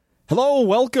Hello,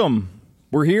 welcome.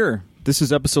 We're here. This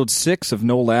is episode 6 of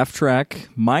No Laugh Track.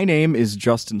 My name is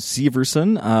Justin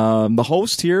Severson. I'm the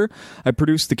host here. I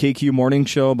produce the KQ Morning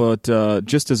Show, but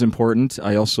just as important,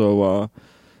 I'm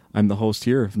the host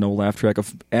here of No Laugh Track,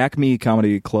 of Acme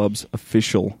Comedy Club's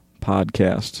official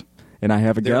podcast. And I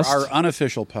have a guest. There are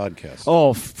unofficial podcasts.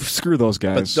 Oh, screw those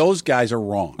guys. But those guys are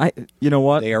wrong. You know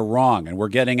what? They are wrong, and we're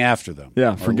getting after them.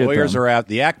 Yeah, forget Our lawyers them. are out.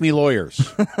 The Acme lawyers.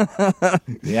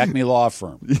 The Acme law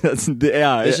firm. Yes,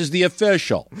 This is the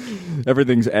official.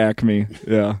 Everything's Acme.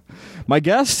 Yeah. My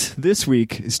guest this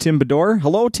week is Tim Bedore.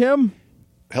 Hello, Tim.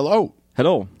 Hello.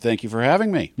 Hello. Thank you for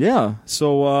having me. Yeah.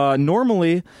 So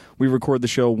normally we record the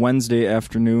show Wednesday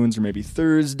afternoons or maybe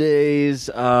Thursdays.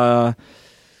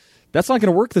 That's not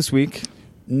going to work this week.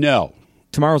 No.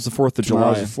 Tomorrow's the 4th of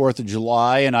July. Tomorrow's the 4th of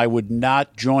July, and I would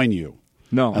not join you.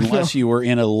 No. Unless you were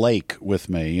in a lake with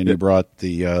me and you brought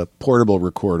the portable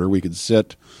recorder. We could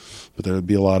sit, but there would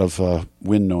be a lot of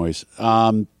wind noise.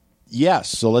 Yes,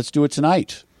 so let's do it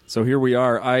tonight. So here we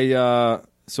are.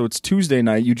 So it's Tuesday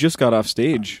night. You just got off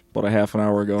stage about a half an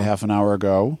hour ago. Half an hour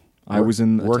ago. I was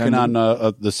in working on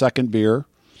the second beer.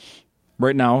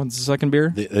 Right now, it's the second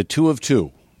beer? The 2 of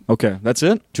 2. Okay, that's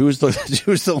it? 2 is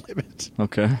the limit.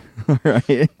 Okay. All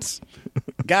right.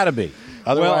 Gotta be.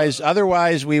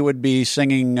 Otherwise, we would be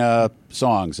singing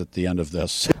songs at the end of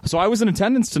this. So I was in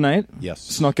attendance tonight. Yes.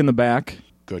 Snuck in the back.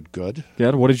 Good.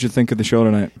 Yeah, what did you think of the show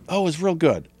tonight? Oh, it was real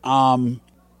good. It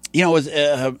was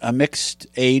a mixed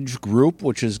age group,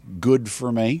 which is good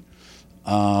for me.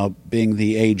 Being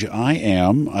the age I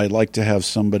am, I'd like to have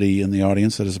somebody in the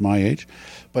audience that is my age,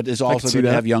 but it's also good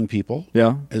to have young people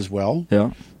as well.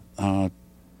 Yeah.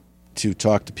 To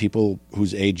talk to people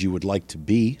whose age you would like to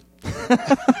be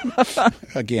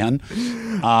again,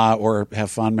 or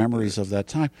have fond memories of that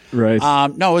time. Right.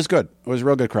 No, it was good. It was a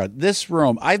real good crowd. This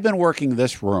room, I've been working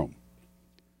this room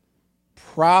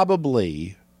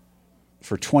probably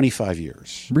for 25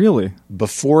 years. Really?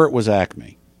 Before it was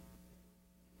Acme.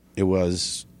 It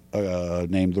was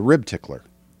named the Rib Tickler.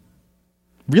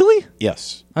 Really?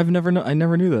 Yes. I never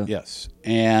knew that. Yes.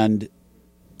 And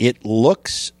it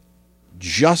looks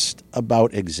just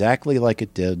about exactly like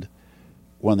it did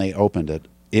when they opened it.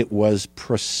 It was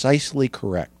precisely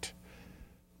correct.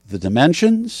 The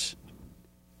dimensions,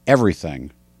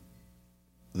 everything.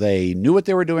 They knew what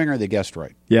they were doing or they guessed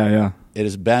right. Yeah. It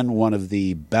has been one of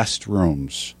the best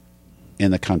rooms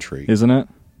in the country. Isn't it?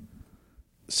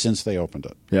 Since they opened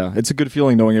it. Yeah, it's a good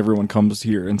feeling knowing everyone comes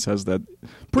here and says that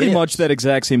pretty much that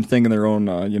exact same thing in their own,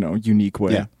 unique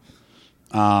way. Yeah.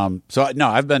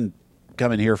 I've been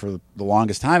coming here for the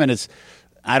longest time, and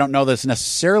I don't know that it's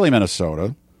necessarily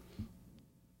Minnesota.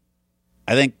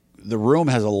 I think the room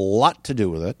has a lot to do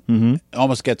with it. Mm-hmm. It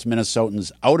almost gets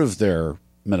Minnesotans out of their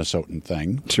Minnesotan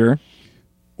thing. Sure.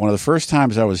 One of the first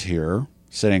times I was here,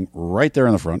 sitting right there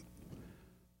in the front,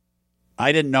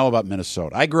 I didn't know about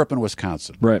Minnesota. I grew up in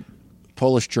Wisconsin. Right.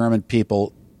 Polish, German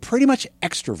people, pretty much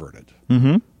extroverted.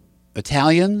 Mm-hmm.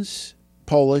 Italians,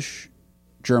 Polish,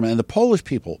 German. And the Polish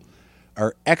people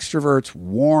are extroverts,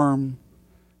 warm,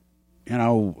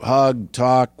 hug,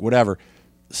 talk, whatever.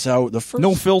 So the first...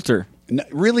 No filter.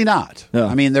 Really not. Yeah.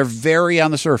 I mean, they're very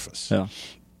on the surface. Yeah.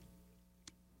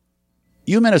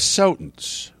 You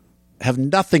Minnesotans have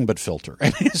nothing but filter.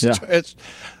 It's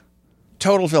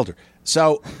total filter.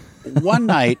 So... One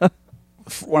night,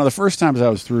 one of the first times I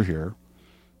was through here,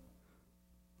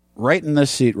 right in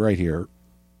this seat right here,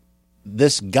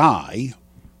 this guy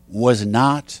was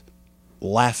not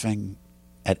laughing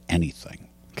at anything.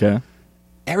 Okay.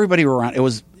 Everybody around,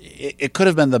 it could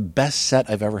have been the best set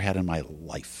I've ever had in my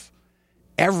life.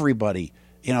 Everybody,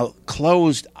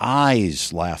 closed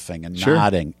eyes laughing and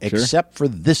nodding, except for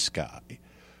this guy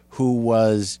who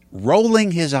was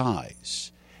rolling his eyes.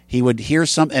 He would hear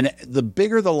something, and the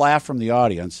bigger the laugh from the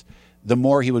audience, the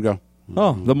more he would go.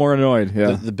 Oh, the more annoyed,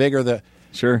 yeah. The bigger the...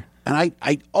 Sure. And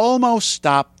I almost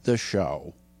stopped the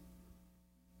show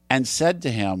and said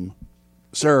to him,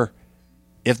 "Sir,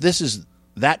 if this is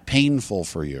that painful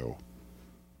for you,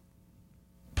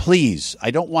 please,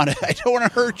 I don't want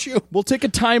to hurt you. We'll take a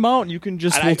time out. You can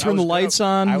we'll turn the lights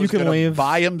on. You can leave.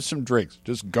 Buy him some drinks.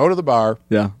 Just go to the bar.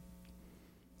 Yeah.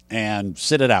 And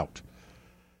sit it out."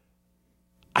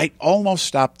 I almost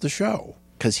stopped the show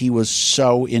because he was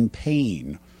so in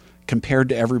pain compared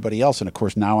to everybody else. And, of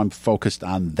course, now I'm focused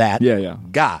on that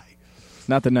guy.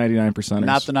 Not the 99%ers.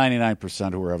 Not the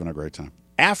 99% who are having a great time.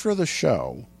 After the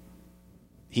show,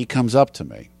 he comes up to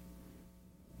me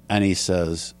and he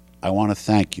says, "I want to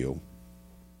thank you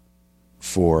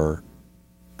for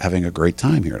having a great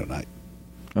time here tonight."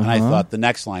 And I thought the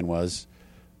next line was,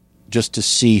 just to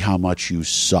see how much you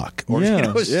suck. Or, Yeah,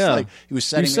 it was just like he was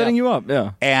setting you up.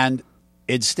 Yeah. And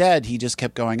instead, he just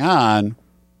kept going on.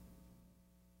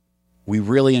 We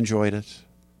really enjoyed it.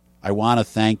 I want to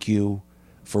thank you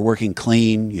for working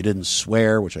clean. You didn't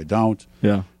swear, which I don't.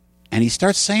 Yeah. And he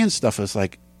starts saying stuff that's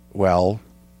like, well,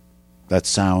 that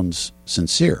sounds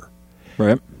sincere.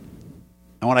 Right.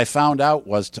 And what I found out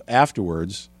was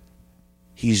afterwards,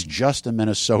 he's just a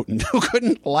Minnesotan who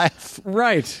couldn't laugh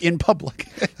in public.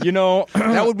 You know,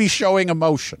 that would be showing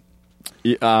emotion.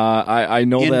 I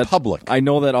know in that public. I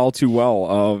know that all too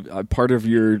well. Part of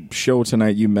your show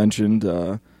tonight, you mentioned,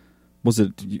 was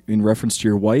it in reference to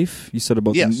your wife? You said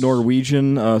about the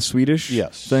Norwegian, Swedish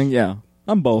thing. Yeah,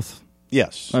 I'm both.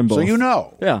 Yes, I'm both. So you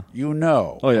know, yeah,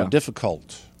 how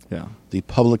difficult. Yeah, the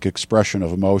public expression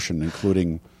of emotion,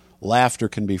 including laughter,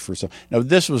 can be for some. Now,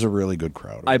 this was a really good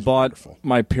crowd. I bought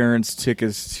my parents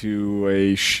tickets to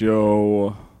a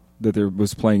show that there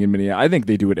was playing in Minneapolis. I think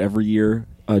they do it every year.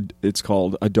 It's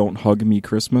called A Don't Hug Me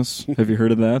Christmas. Have you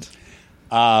heard of that?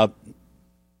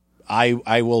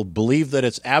 I will believe that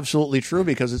it's absolutely true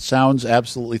because it sounds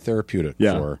absolutely therapeutic.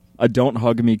 Yeah, A Don't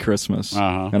Hug Me Christmas.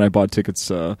 And I bought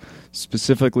tickets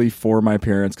specifically for my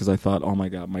parents because I thought, oh my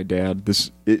God, my dad,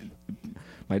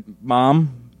 my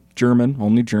mom, German,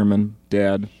 only German,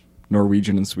 dad,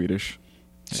 Norwegian and Swedish.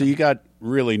 So you got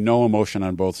really no emotion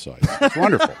on both sides. It's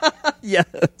wonderful.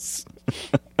 Yes.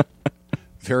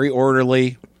 Very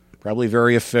orderly, probably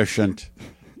very efficient.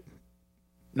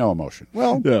 No emotion.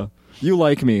 Well, yeah. You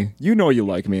like me. You know you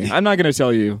like me. I'm not going to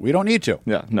tell you. We don't need to.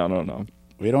 Yeah. No.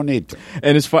 We don't need to.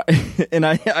 And it's fun. And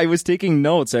I was taking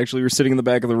notes. Actually, we were sitting in the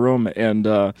back of the room,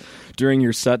 and during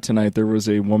your set tonight, there was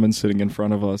a woman sitting in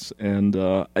front of us, and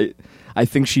I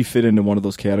think she fit into one of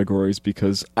those categories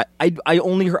because I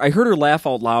heard her laugh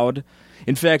out loud.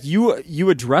 In fact, you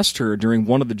addressed her during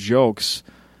one of the jokes,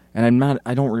 and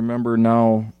I don't remember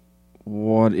now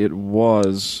what it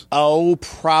was. Oh,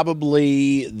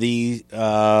 probably the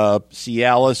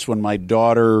Cialis when my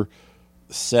daughter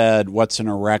said, "What's an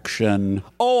erection?"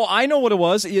 Oh, I know what it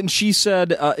was. And she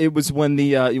said it was when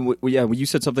when you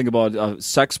said something about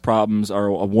sex problems are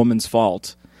a woman's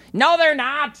fault. No, they're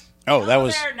not. Oh, that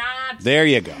was. They're not. There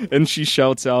you go. And she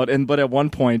shouts out, but at one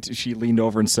point she leaned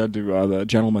over and said to the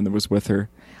gentleman that was with her,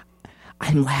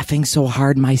 "I'm laughing so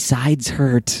hard my sides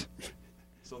hurt."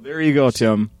 So there you go,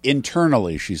 Tim.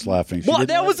 Internally, she's laughing. Well,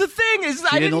 that was the thing.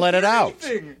 I didn't let it out.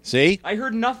 See, I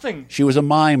heard nothing. She was a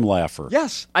mime laugher.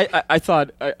 Yes, I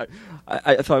thought.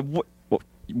 I thought.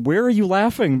 Where are you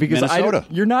laughing? Because Minnesota.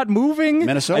 You're not moving.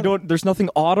 Minnesota. There's nothing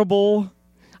audible.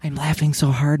 I'm laughing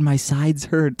so hard my sides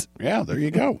hurt. Yeah, there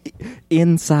you go.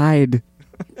 Inside.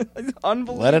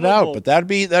 Unbelievable. Let it out. But that'd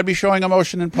be showing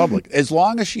emotion in public. As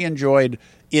long as she enjoyed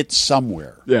it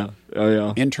somewhere. Yeah.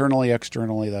 Yeah. Internally,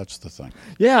 externally, that's the thing.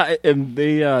 Yeah, and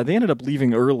they ended up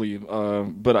leaving early.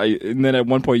 And then at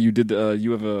one point you did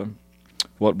you have a,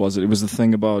 what was it? It was the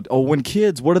thing about, when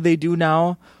kids, what do they do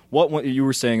now? What you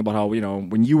were saying about how,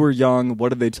 when you were young, what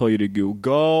did they tell you to do?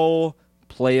 Go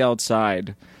play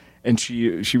outside. And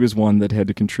she was one that had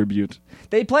to contribute.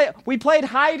 We played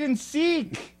hide and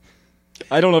seek.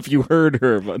 I don't know if you heard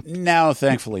her, but no,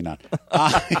 thankfully not.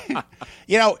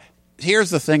 Here's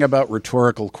the thing about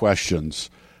rhetorical questions.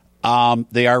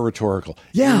 They are rhetorical.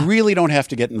 Yeah. You really don't have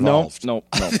to get involved. No.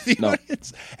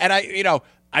 And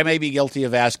I may be guilty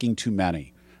of asking too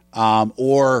many,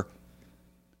 or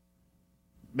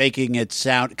making it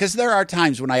sound, because there are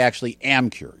times when I actually am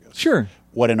curious. Sure.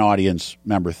 What an audience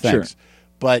member thinks. Sure.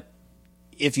 But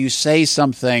if you say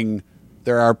something,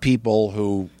 there are people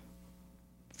who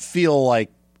feel like,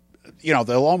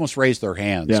 they'll almost raise their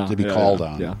hands to be called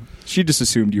on. Yeah. She just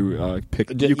assumed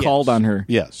you called on her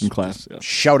in class. Yeah.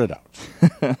 Shout it out.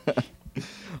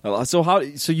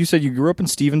 So you said you grew up in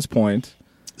Stevens Point.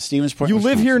 Stevens Point. You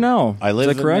live here now. I live.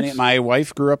 Is that correct? My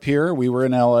wife grew up here. We were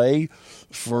in L.A.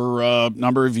 for a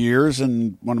number of years,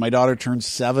 and when my daughter turned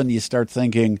 7, you start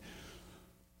thinking,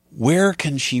 where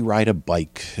can she ride a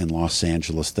bike in Los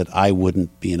Angeles that I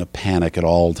wouldn't be in a panic at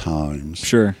all times?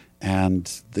 Sure. And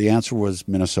the answer was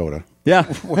Minnesota.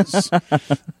 Yeah.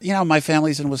 My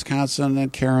family's in Wisconsin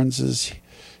and Karen's is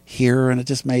here, and it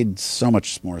just made so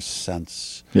much more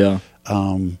sense. Yeah.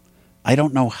 I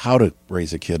don't know how to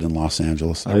raise a kid in Los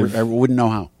Angeles. I wouldn't know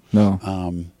how.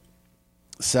 No.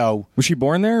 So was she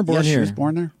born there or born here? She was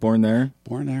born there. Born there?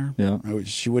 Born there. Yeah.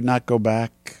 She would not go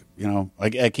back.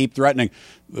 I keep threatening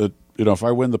that, if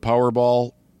I win the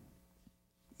Powerball,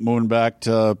 moving back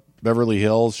to Beverly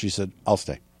Hills, she said, I'll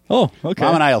stay. Oh, okay.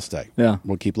 Mom and I will stay. Yeah.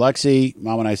 We'll keep Lexi.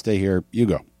 Mom and I stay here. You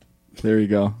go. There you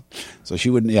go. So she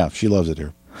wouldn't, she loves it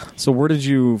here. So where did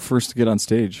you first get on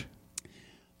stage?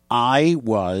 I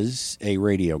was a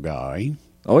radio guy.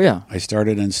 Oh, yeah. I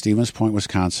started in Stevens Point,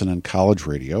 Wisconsin in college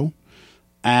radio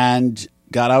and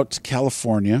got out to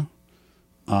California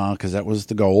because that was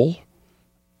the goal,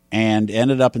 and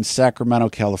ended up in Sacramento,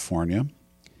 California.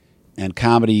 And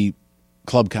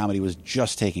club comedy was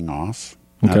just taking off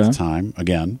at the time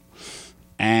again.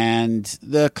 And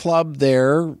the club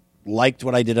there liked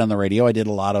what I did on the radio. I did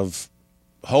a lot of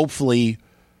hopefully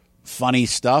funny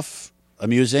stuff,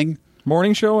 amusing.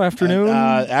 Morning show, afternoon?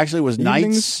 Actually, it was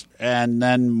evenings? nights and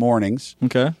then mornings.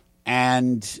 Okay.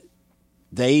 And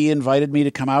they invited me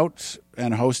to come out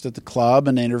and host at the club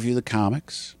and interview the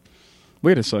comics.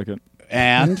 Wait a second.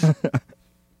 And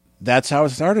that's how it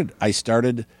started. I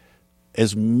started,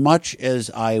 as much as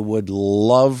I would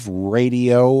love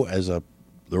radio as the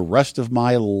rest of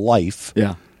my life,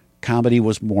 comedy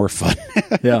was more fun.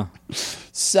 Yeah.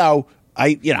 So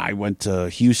I went to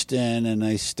Houston, and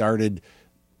I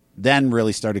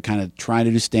really started kind of trying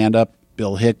to do stand-up.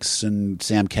 Bill Hicks and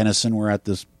Sam Kinison were at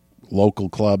this local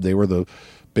club. They were the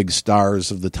big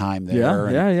stars of the time there.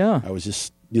 Yeah. I was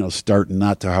just, starting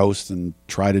not to host and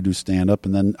try to do stand-up.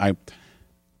 And then I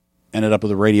ended up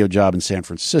with a radio job in San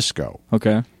Francisco.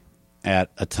 Okay.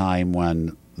 At a time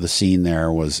when the scene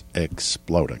there was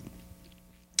exploding.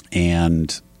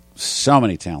 And so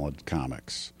many talented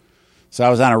comics. So I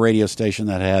was on a radio station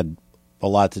that had a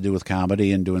lot to do with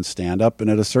comedy and doing stand-up. And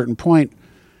at a certain point,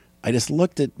 I just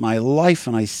looked at my life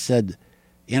and I said,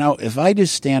 if I do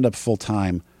stand-up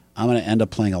full-time, I'm going to end up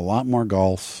playing a lot more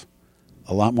golf,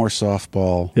 a lot more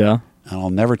softball. Yeah. And I'll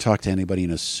never talk to anybody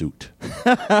in a suit.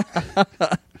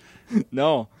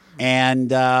 No. And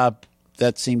that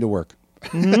seemed to work.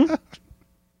 Mm-hmm.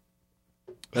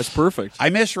 That's perfect. I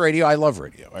miss radio. I love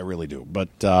radio. I really do. But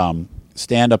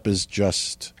stand-up is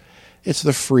just, it's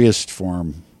the freest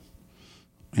form,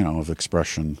 of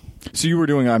expression. So you were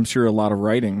doing, I'm sure, a lot of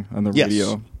writing on the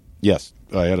radio. Yes.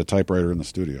 I had a typewriter in the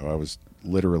studio.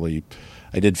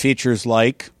 I did features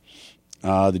like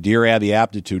the Dear Abby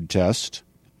aptitude test,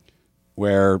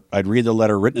 where I'd read the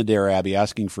letter written to Dear Abby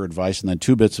asking for advice, and then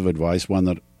 2 bits of advice, one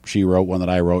that she wrote, one that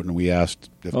I wrote, and we asked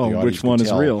if the audience which one could is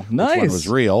tell real. Nice. Which one was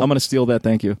real. I'm going to steal that.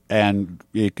 Thank you. And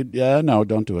you could, no,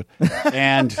 don't do it.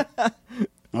 And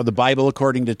the Bible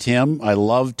according to Tim.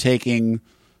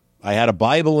 I had a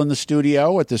Bible in the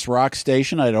studio at this rock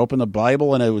station. I'd open the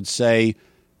Bible and it would say,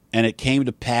 and it came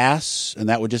to pass, and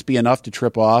that would just be enough to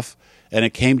trip off, and it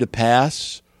came to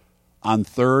pass on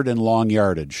 3rd and long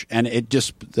yardage. And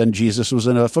then Jesus was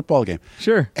in a football game.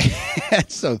 Sure.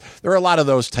 So there are a lot of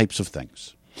those types of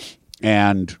things.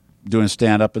 And doing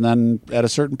stand-up, and then at a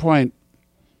certain point,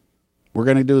 we're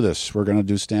going to do this. We're going to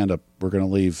do stand-up. We're going to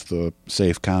leave the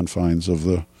safe confines of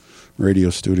the radio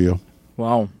studio.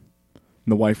 Wow.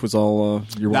 And the wife was all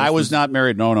your wife I was not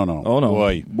married. No. Oh, no.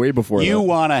 Boy, way before you that.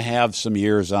 want to have some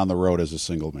years on the road as a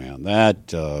single man.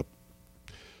 That,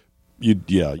 you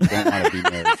don't want to be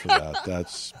married for that.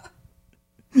 That's...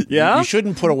 Yeah? You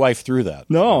shouldn't put a wife through that.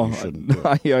 No, You shouldn't do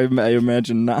it. I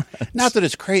imagine not. Not that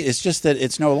it's crazy. It's just that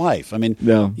it's no life. I mean,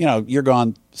 you're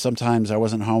gone. Sometimes I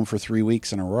wasn't home for 3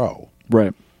 weeks in a row.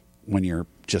 Right. When you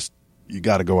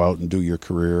got to go out and do your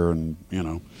career and,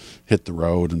 hit the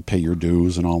road and pay your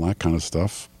dues and all that kind of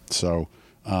stuff. So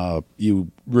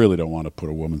you really don't want to put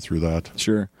a woman through that.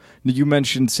 Sure. You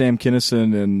mentioned Sam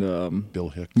Kinison and Bill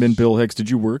Hicks. Bill Hicks.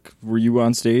 Did you work? Were you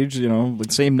on stage?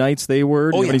 Like same nights they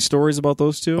were? Do you have any stories about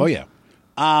those two? Oh yeah.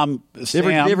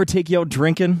 They ever take you out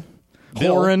drinking?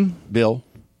 Whoring? Bill.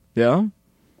 Yeah.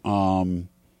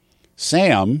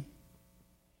 Sam.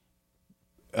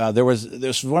 There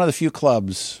was one of the few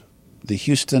clubs. The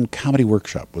Houston Comedy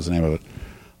Workshop was the name of it.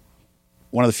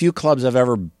 One of the few clubs I've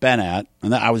ever been at,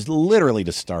 and I was literally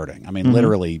just starting. I mean,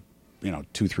 literally,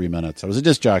 2-3 minutes. I was a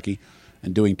disc jockey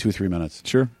and doing 2-3 minutes.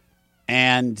 Sure.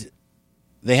 And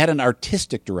they had an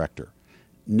artistic director,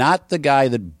 not the guy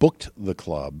that booked the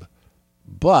club,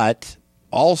 but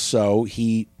also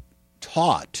he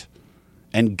taught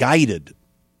and guided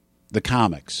the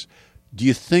comics. Do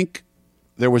you think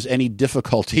there was any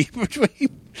difficulty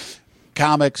between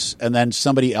comics and then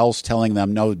somebody else telling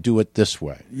them, no, do it this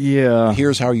way? Yeah.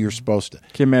 Here's how you're supposed to.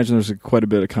 Can imagine there's quite a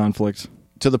bit of conflict.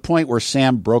 To the point where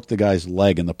Sam broke the guy's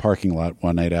leg in the parking lot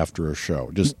one night after a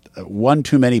show. Just one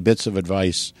too many bits of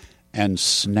advice and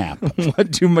snap.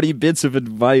 One too many bits of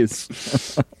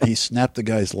advice. He snapped the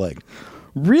guy's leg.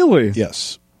 Really?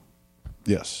 Yes.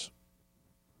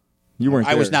 You weren't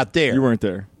there. I was not there. You weren't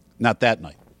there. Not that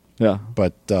night. Yeah.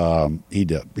 But he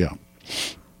did, yeah.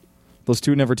 Those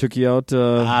two never took you out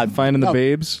finding the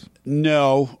babes?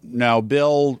 No.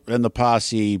 Bill and the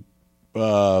posse,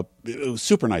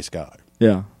 super nice guy.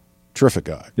 Yeah. Terrific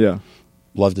guy. Yeah.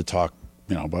 Loved to talk,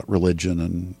 about religion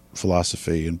and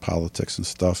philosophy and politics and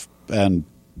stuff, and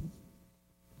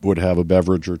would have a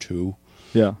beverage or two.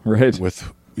 Yeah, right.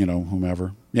 With,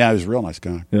 whomever. Yeah, he was a real nice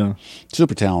guy. Yeah.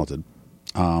 Super talented.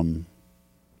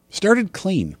 Started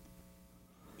clean.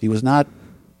 He was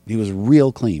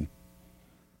real clean.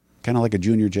 Kind of like a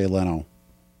junior Jay Leno.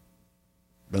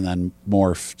 And then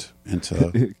morphed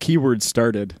into... Keyword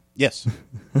started. Yes.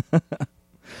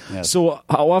 Yes. So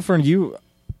how often you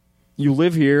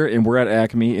live here, and we're at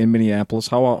Acme in Minneapolis.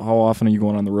 How often are you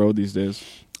going on the road these days?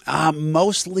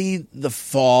 Mostly the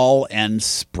fall and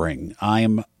spring.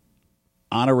 I'm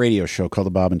on a radio show called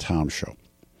The Bob and Tom Show.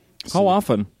 How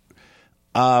often?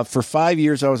 For 5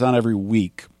 years, I was on every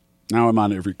week. Now I'm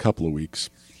on every couple of weeks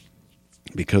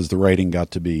because the writing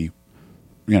got to be,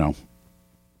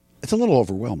 it's a little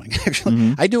overwhelming, actually.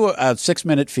 Mm-hmm. I do a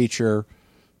 6-minute feature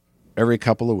every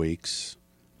couple of weeks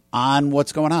on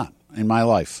what's going on in my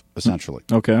life, essentially.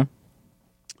 Okay.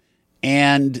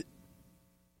 And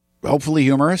hopefully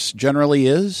humorous, generally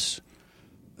is.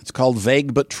 It's called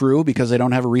Vague But True because I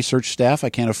don't have a research staff. I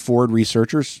can't afford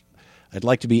researchers. I'd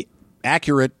like to be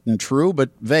accurate and true, but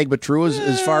vague but true is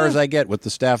as far as I get with the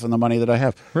staff and the money that I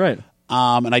have. Right.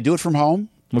 And I do it from home.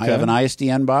 Okay. I have an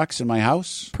ISDN box in my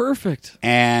house. Perfect.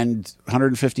 And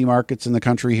 150 markets in the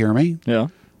country hear me. Yeah.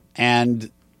 And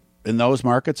in those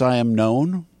markets, I am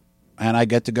known, and I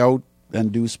get to go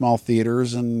and do small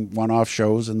theaters and one-off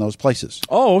shows in those places.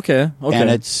 Oh, okay. And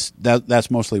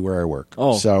that's mostly where I work.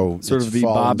 Oh, so sort of the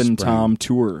Bob and Tom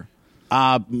tour.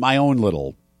 My own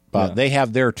little. They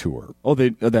have their tour. Oh,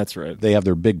 that's right. They have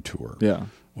their big tour. Yeah,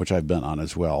 which I've been on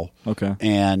as well. Okay.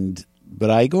 But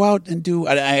I go out and do.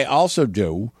 I also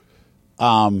do.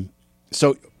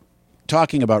 So,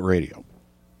 talking about radio.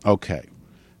 Okay,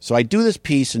 so I do this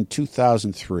piece in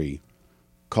 2003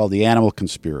 called "The Animal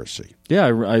Conspiracy."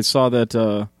 Yeah, I saw that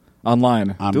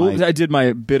online. I did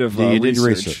my bit of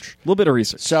research. A little bit of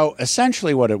research. So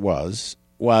essentially, what it was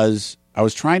I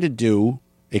was trying to do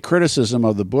a criticism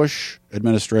of the Bush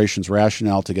administration's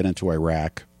rationale to get into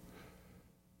Iraq.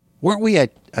 Weren't we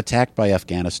attacked by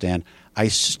Afghanistan? I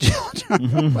still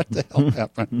don't know what the hell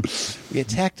happened. We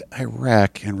attacked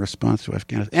Iraq in response to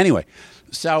Afghanistan. Anyway,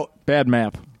 so... Bad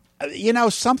map.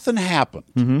 Something happened.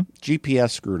 Mm-hmm.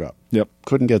 GPS screwed up. Yep.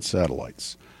 Couldn't get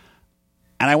satellites.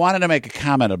 And I wanted to make a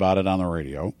comment about it on the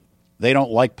radio. They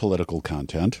don't like political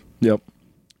content. Yep.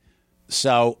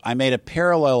 So I made a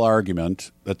parallel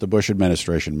argument that the Bush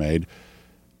administration made,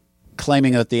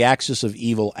 claiming that the axis of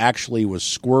evil actually was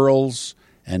squirrels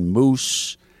and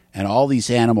moose, and all these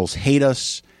animals hate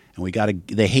us, and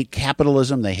they hate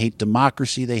capitalism, they hate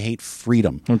democracy, they hate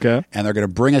freedom. Okay. And they're going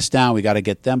to bring us down. We got to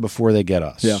get them before they get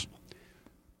us. Yeah.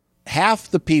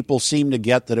 Half the people seemed to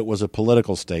get that it was a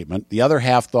political statement. The other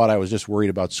half thought I was just worried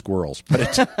about squirrels.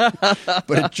 But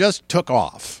it just took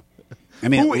off. I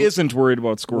mean, who isn't worried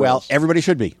about squirrels? Well, everybody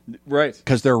should be. Right.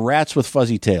 Because they're rats with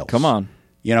fuzzy tails. Come on.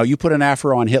 You put an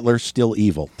afro on Hitler, still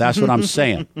evil. That's what I'm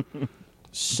saying.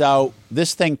 So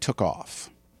this thing took off.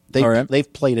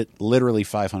 They've played it literally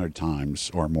 500 times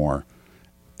or more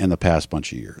in the past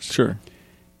bunch of years. Sure.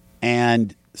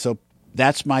 And so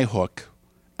that's my hook.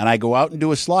 And I go out and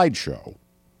do a slideshow.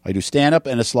 I do stand-up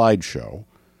and a slideshow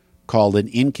called An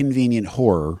Inconvenient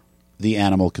Horror, The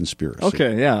Animal Conspiracy.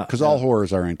 Okay, yeah. Because all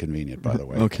horrors are inconvenient, by the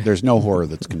way. Okay. There's no horror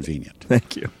that's convenient.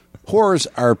 Thank you. Horrors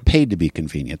are paid to be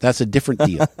convenient. That's a different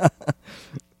deal.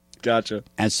 Gotcha.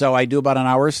 And so I do about an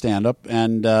hour of stand-up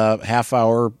and a half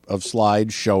hour of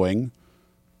slides showing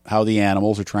how the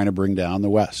animals are trying to bring down the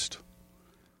West.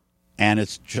 And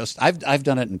it's just, I've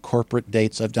done it in corporate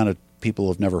dates. I've done it, people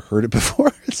have never heard it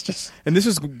before. It's just... And this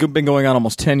has been going on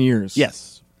almost 10 years.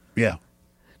 Yes. Yeah.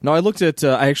 Now, I looked at,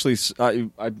 I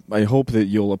hope that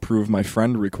you'll approve my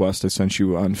friend request I sent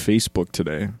you on Facebook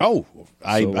today. Oh,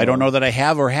 I don't know that I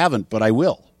have or haven't, but I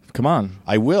will. Come on.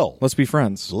 I will. Let's be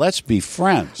friends. Let's be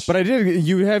friends. But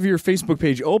you have your Facebook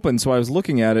page open, so I was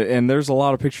looking at it, and there's a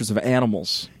lot of pictures of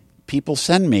animals. People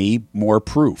send me more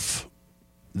proof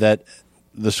that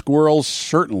the squirrels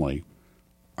certainly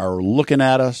are looking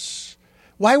at us.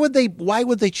 Why would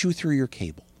they chew through your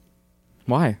cable?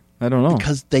 Why? I don't know.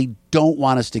 Because they don't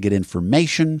want us to get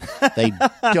information. They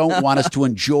don't want us to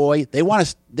enjoy. They want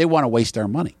to waste our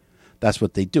money. That's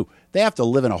what they do. They have to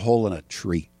live in a hole in a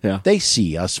tree. Yeah. They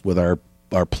see us with our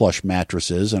plush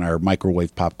mattresses and our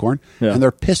microwave popcorn, yeah. and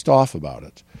they're pissed off about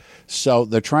it. So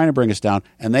they're trying to bring us down,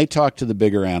 and they talk to the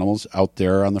bigger animals out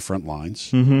there on the front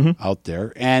lines, mm-hmm. out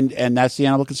there, and that's the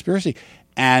Animal Conspiracy.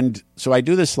 And so I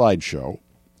do this slideshow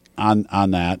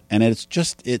on that, and it's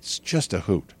just a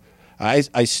hoot.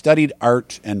 I studied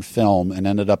art and film and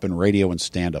ended up in radio and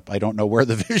stand-up. I don't know where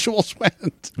the visuals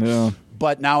went. Yeah.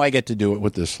 But now I get to do it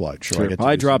with this slideshow. Sure.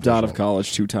 I dropped out of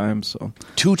college 2 times, so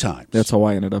 2 times. That's how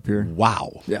I ended up here.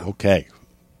 Wow. Yeah. Okay.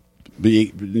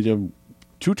 2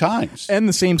 times. And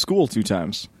the same school 2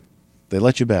 times. They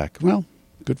let you back. Well,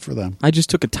 good for them. I just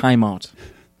took a timeout,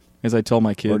 as I tell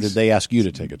my kids. Or did they ask you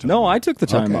to take a time No, out? I took the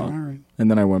time out. All right.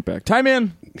 And then I went back. Time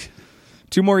in.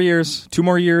 2 more years. 2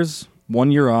 more years.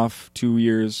 1 year off. 2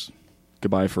 years.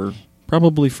 Goodbye for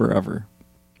probably forever.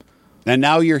 And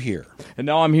now you're here. And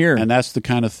now I'm here. And that's the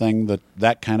kind of thing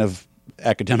that kind of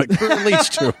academic career leads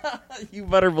to. You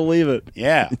better believe it.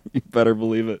 Yeah. You better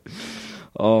believe it.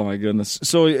 Oh, my goodness.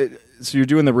 So you're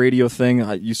doing the radio thing.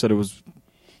 You said it was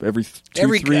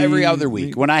every other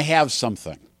week when I have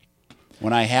something.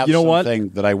 When I have something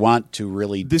that I want to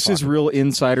really This is real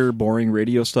insider, boring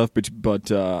radio stuff,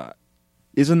 but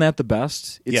isn't that the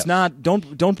best? It's not.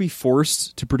 Don't be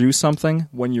forced to produce something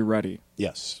when you're ready.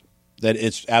 Yes, that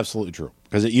it's absolutely true.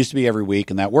 Because it used to be every week,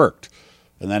 and that worked.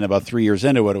 And then about 3 years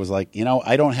into it, it was like,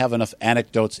 I don't have enough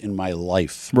anecdotes in my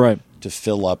life to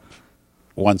fill up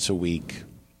once a week.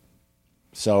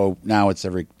 So now it's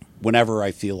whenever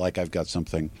I feel like I've got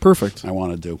something perfect I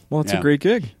want to do. Well, it's a great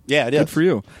gig. Yeah, it is. Good for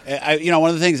you. One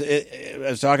of the things I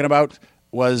was talking about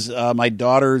was my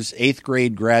daughter's 8th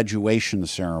grade graduation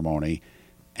ceremony.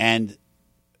 And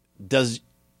does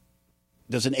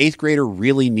an 8th grader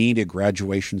really need a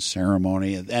graduation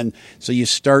ceremony? And so you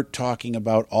start talking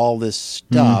about all this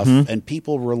stuff, and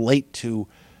people relate to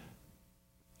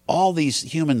all these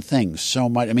human things so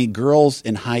much. I mean, girls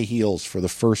in high heels for the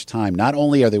first time. Not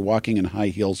only are they walking in high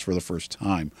heels for the first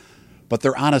time, but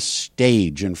they're on a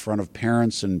stage in front of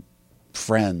parents and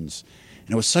friends.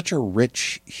 And it was such a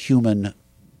rich human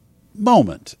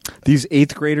moment. These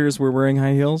 8th graders were wearing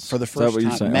high heels? For the first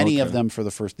time. Many of them for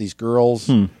the first. These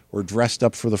girls were dressed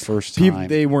up for the first time.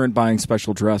 They weren't buying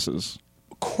special dresses.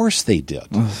 Of course they did.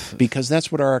 Because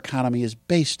that's what our economy is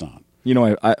based on.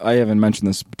 I haven't mentioned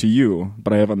this to you,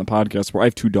 but I have on the podcast where I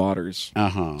have 2 daughters.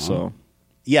 Uh-huh. So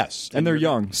yes. And they're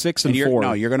young, 6 and 4.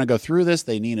 No, you're going to go through this.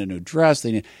 They need a new dress.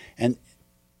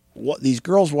 These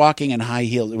girls walking in high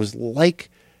heels, it was like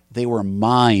they were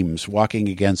mimes walking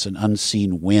against an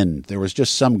unseen wind. There was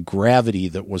just some gravity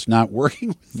that was not working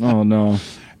with them. Oh, no.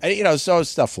 So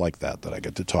stuff like that I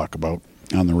get to talk about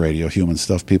on the radio, human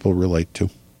stuff people relate to.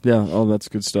 Yeah, that's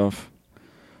good stuff.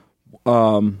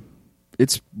 What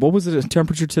was the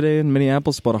temperature today in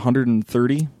Minneapolis? About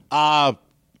 130?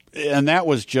 And that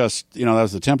was just, that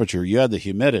was the temperature. You had the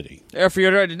humidity. If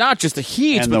you're not just the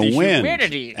heat, and but the wind.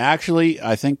 humidity. Actually,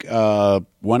 I think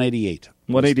 188.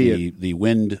 188. The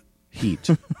wind heat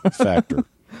factor.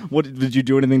 What did you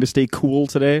do anything to stay cool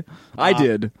today? I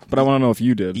did, but I want to know if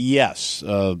you did. Yes,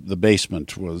 the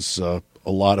basement was a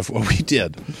lot of what we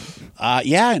did.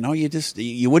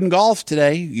 You wouldn't golf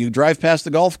today. You drive past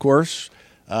the golf course.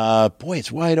 Boy,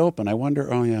 it's wide open. I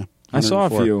wonder. Oh yeah, I saw a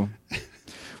few.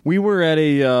 We were at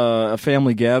a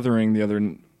family gathering the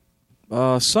other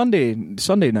Sunday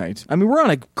night. I mean, we're on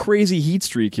a crazy heat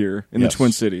streak here in the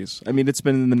Twin Cities. I mean, it's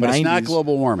been in the 90s. But it's not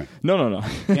global warming. No.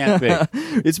 Can't be.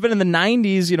 It's been in the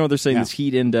 90s. They're saying this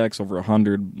heat index over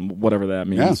 100, whatever that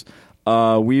means.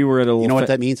 Yeah. We were at a little. You know what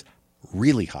that means?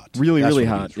 Really hot. Really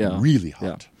hot. Yeah. Really hot.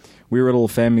 Yeah. We were at a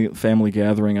little family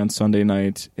gathering on Sunday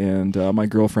night, and my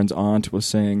girlfriend's aunt was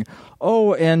saying,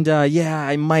 "Oh, and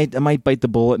I might bite the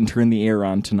bullet and turn the air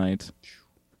on tonight."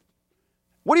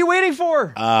 What are you waiting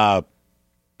for?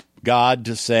 God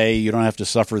to say you don't have to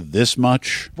suffer this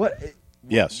much. What?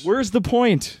 Yes. Where's the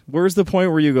point? Where's the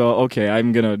point where you go, okay,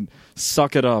 I'm gonna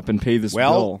suck it up and pay this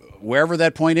bill? Wherever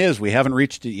that point is, we haven't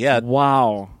reached it yet.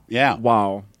 Wow. Yeah.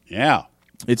 Wow. Yeah.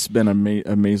 It's been an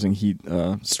amazing heat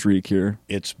streak here.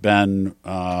 It's been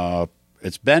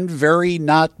very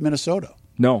not Minnesota.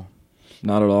 No,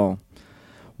 not at all.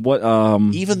 What?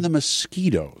 Even the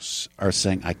mosquitoes are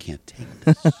saying, "I can't take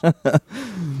this."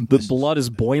 The blood is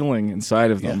boiling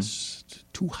inside of them. Yes, it's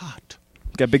too hot.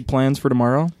 Got big plans for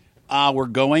tomorrow? We're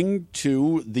going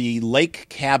to the lake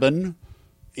cabin.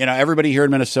 Everybody here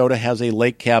in Minnesota has a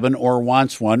lake cabin or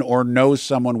wants one or knows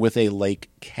someone with a lake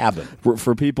cabin.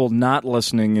 For people not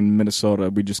listening in Minnesota,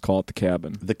 we just call it the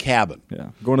cabin. The cabin. Yeah,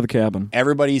 going to the cabin.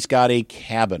 Everybody's got a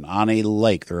cabin on a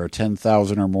lake. There are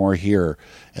 10,000 or more here.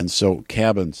 And so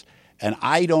cabins. And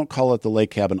I don't call it the lake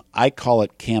cabin. I call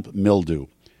it Camp Mildew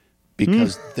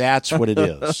because that's what it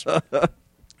is.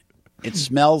 It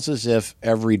smells as if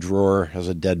every drawer has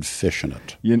a dead fish in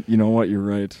it. You know what? You're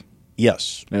right.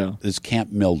 Yes. Yeah. It's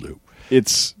Camp Mildew.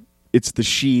 It's the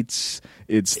sheets.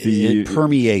 It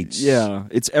permeates. Yeah.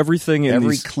 It's everything in every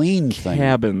these clean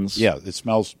cabins. Yeah. It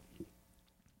smells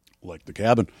like the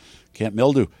cabin. Camp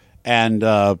Mildew. And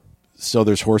So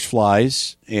there's horse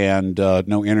flies and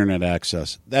no internet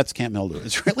access. That's Camp Mildew.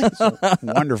 It's really so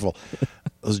wonderful.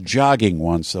 I was jogging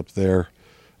once up there,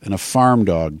 and a farm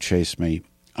dog chased me.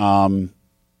 Yeah,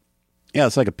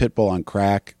 it's like a pit bull on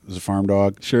crack. It was a farm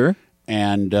dog. Sure.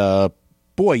 And,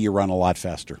 boy, you run a lot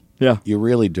faster. Yeah. You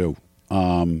really do.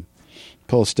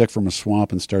 Pull a stick from a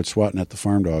swamp and start swatting at the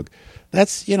farm dog.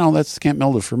 That's Camp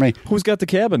Mildew for me. Who's got the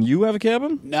cabin? You have a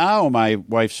cabin? No, my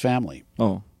wife's family.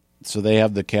 Oh. So they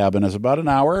have the cabin. It's about an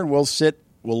hour, and we'll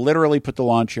literally put the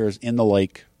lawn chairs in the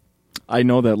lake. I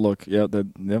know that look. Yeah,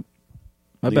 yep.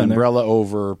 I've The been umbrella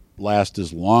over, last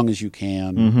as long as you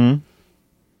can. Mm-hmm.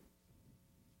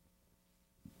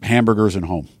 Hamburgers and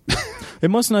home.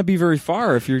 It must not be very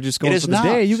far if you're just going for the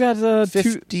day. You got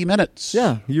 50 minutes.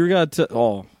 Yeah, you got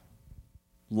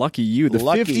lucky you. The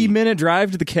 50-minute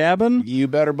drive to the cabin. You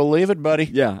better believe it, buddy.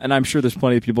 Yeah, and I'm sure there's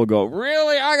plenty of people who go,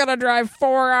 really? I got to drive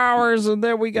 4 hours, and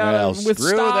then we got with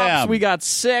stops, we got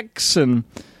 6, and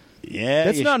yeah,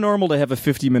 that's not normal to have a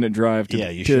 50-minute drive.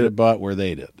 You should have bought where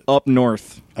they did. Up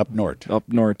north. Up north. Up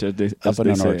in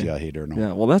the north, yeah, he don't know.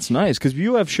 Yeah, well, that's nice, because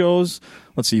you have shows,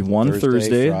 let's see, one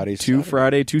Thursday, Friday, 2 Saturday.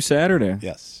 Friday, 2 Saturday.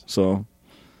 Yes. So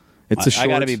it's a short... I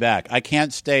got to be back. I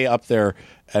can't stay up there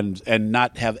and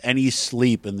not have any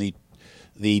sleep in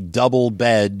the double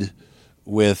bed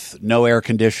with no air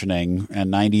conditioning and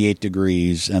 98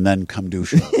 degrees and then come do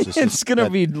shows. It's going to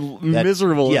be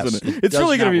miserable, yes, isn't it? It's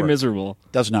really going to be miserable.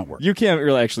 Does not work. You can't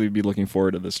really actually be looking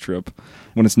forward to this trip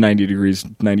when it's 90 degrees,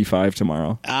 95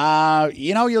 tomorrow.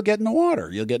 You'll get in the water.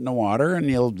 You'll get in the water, and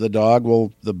the dog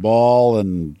will, the ball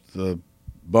and the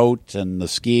boat and the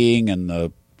skiing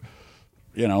and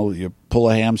you pull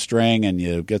a hamstring and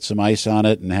you get some ice on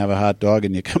it and have a hot dog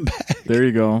and you come back. There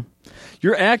you go.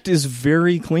 Your act is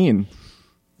very clean.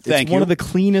 Thank it's you. One of the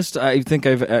cleanest I think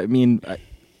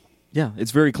yeah, it's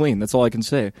very clean. That's all I can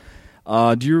say.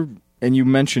 And you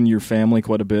mention your family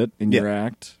quite a bit in your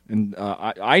act, and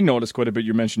I noticed quite a bit.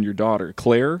 You mentioned your daughter,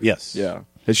 Claire. Yes. Yeah.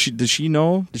 Does she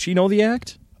know the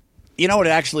act? You know what?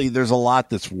 Actually, there's a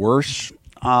lot that's worse.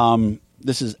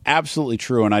 This is absolutely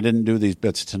true, and I didn't do these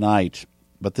bits tonight,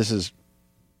 but this is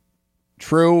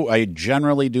true. I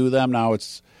generally do them now.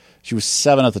 She was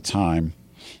 7 at the time.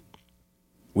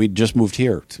 We just moved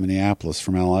here to Minneapolis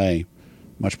from L.A.,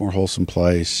 much more wholesome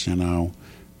place,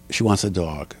 She wants a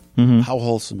dog. Mm-hmm. How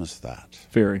wholesome is that?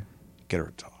 Very. Get her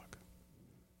a dog.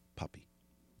 Puppy.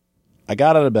 I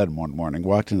got out of bed one morning,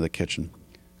 walked into the kitchen.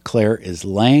 Claire is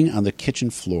laying on the kitchen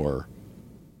floor,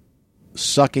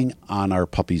 sucking on our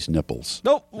puppy's nipples.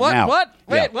 No, what? Now, what?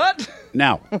 Wait, what?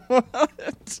 Now,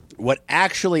 what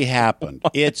actually happened,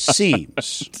 it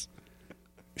seems...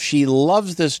 She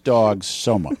loves this dog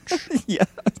so much.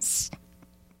 Yes.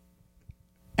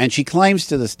 And she claims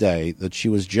to this day that she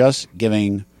was just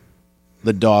giving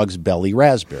the dog's belly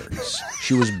raspberries.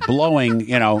 She was blowing,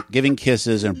 giving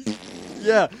kisses and...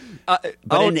 Yeah.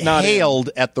 But inhaled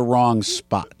at the wrong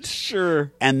spot.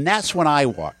 Sure. And that's when I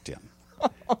walked in.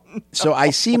 So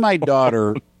I see my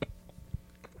daughter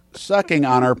sucking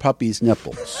on our puppy's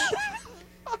nipples.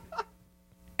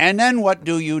 And then what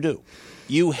do?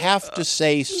 You have to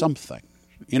say something.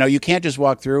 You can't just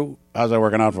walk through. How's that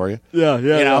working out for you?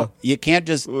 Yeah. You can't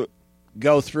just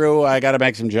go through. I got to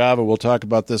make some Java. We'll talk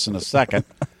about this in a second.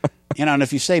 And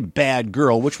if you say bad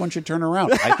girl, which one should turn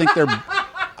around?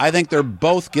 I think they're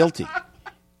both guilty.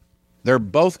 They're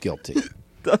both guilty.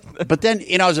 But then,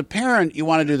 as a parent, you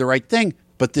want to do the right thing.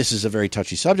 But this is a very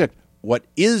touchy subject. What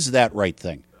is that right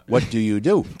thing? What do you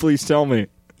do? Please tell me.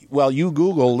 Well, you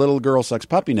Google little girl sucks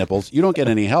puppy nipples. You don't get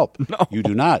any help. No. You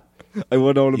do not. I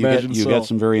would not imagine you get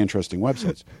some very interesting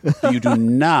websites. You do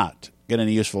not get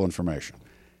any useful information.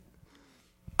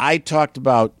 I talked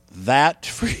about that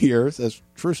for years. That's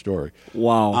a true story.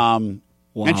 Wow.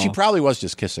 Wow. And she probably was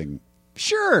just kissing.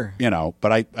 Sure.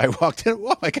 But I walked in.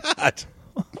 Oh, my God.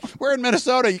 We're in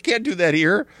Minnesota. You can't do that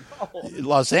here. In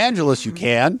Los Angeles, you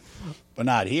can, but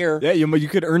not here. Yeah, you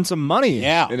could earn some money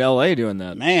in L.A. doing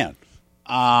that. Man.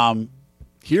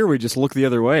 Here we just look the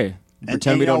other way.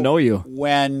 Pretend we don't know you.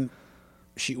 When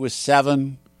she was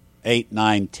 7, 8,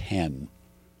 9, 10,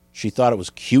 she thought it was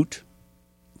cute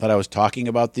that I was talking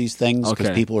about these things because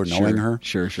people are knowing her.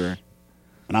 Sure.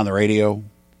 And on the radio,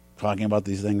 talking about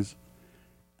these things.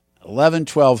 11,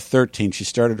 12, 13, she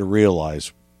started to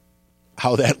realize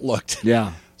how that looked.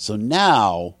 Yeah. So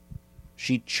now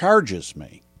she charges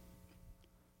me,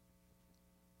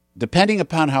 depending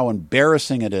upon how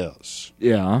embarrassing it is.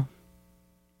 Yeah.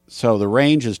 So the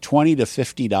range is $20 to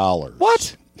 $50.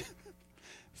 What?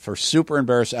 For super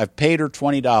embarrassing. I've paid her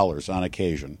 $20 on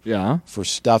occasion. Yeah. For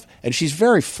stuff. And she's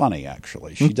very funny,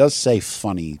 actually. She does say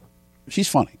funny. She's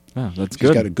funny. Yeah, that's She's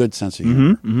good. got a good sense of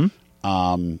humor.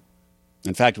 In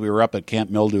fact, we were up at Camp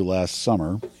Mildew last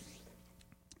summer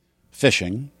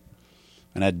fishing,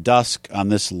 and at dusk on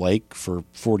this lake for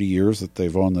 40 years that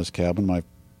they've owned this cabin, my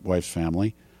wife's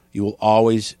family, you will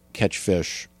always catch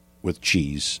fish with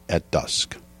cheese at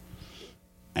dusk.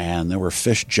 And there were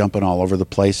fish jumping all over the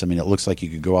place. I mean, it looks like you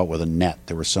could go out with a net.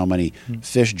 There were so many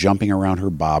fish jumping around her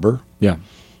bobber. Yeah.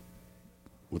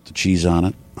 With the cheese on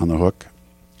it, on the hook.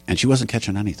 And she wasn't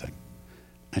catching anything.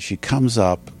 And she comes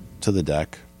up to the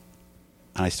deck,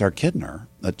 and I start kidding her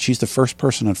that she's the first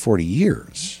person in 40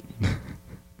 years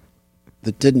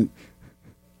that didn't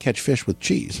catch fish with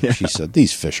cheese. Yeah. She said,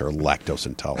 these fish are lactose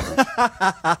intolerant.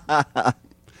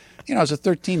 As a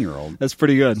 13-year-old. That's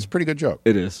pretty good. It's a pretty good joke.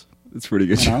 It is. It's a pretty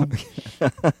good joke.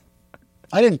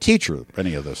 I didn't teach her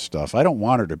any of this stuff. I don't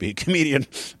want her to be a comedian.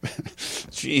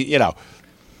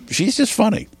 She's just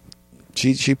funny.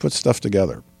 She puts stuff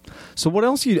together. So what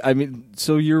else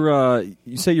so you're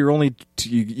you say you're only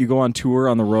you go on tour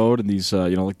on the road and these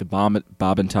like the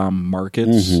Bob and Tom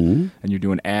markets, and you're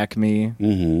doing Acme.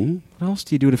 Mm-hmm. What else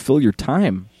do you do to fill your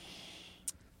time?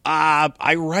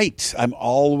 I write. I'm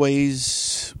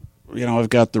always, I've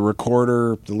got the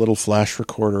recorder, the little flash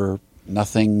recorder.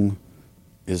 Nothing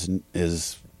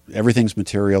is everything's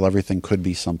material. Everything could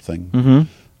be something.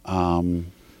 Mm-hmm.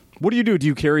 What do you do? Do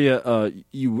you carry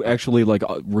you actually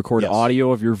record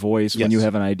audio of your voice when you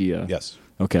have an idea? Yes.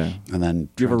 Okay. And then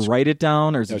do you ever write it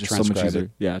down, or is it just so much easier?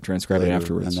 Yeah, transcribe it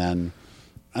afterwards. And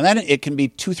then it can be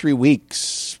 2-3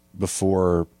 weeks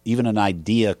before even an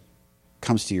idea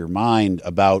comes to your mind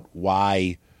about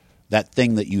why that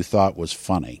thing that you thought was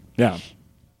funny. Yeah.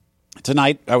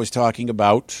 Tonight I was talking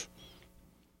about,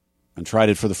 and tried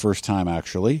it for the first time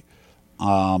actually.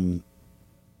 It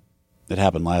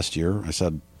happened last year. I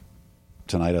said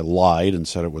tonight, I lied and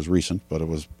said it was recent, but it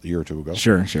was a year or two ago.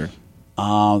 Sure.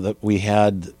 That we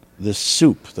had this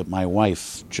soup that my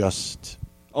wife just...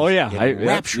 Oh, yeah.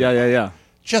 Rapture. Yeah.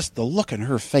 Just the look in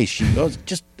her face. She goes,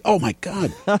 oh, my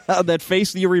God. That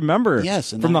face that you remember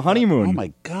from the honeymoon. Oh,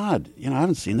 my God. I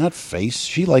haven't seen that face.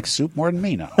 She likes soup more than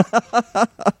me now. That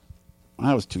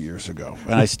was 2 years ago.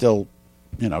 And I still,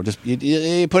 just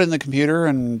you put it in the computer,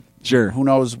 and who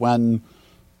knows when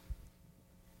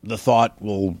the thought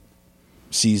will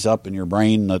seize up in your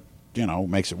brain that,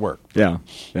 makes it work. Yeah.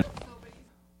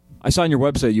 I saw on your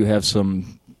website you have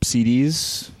some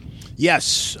CDs.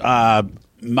 Yes.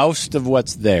 Most of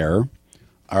what's there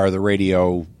are the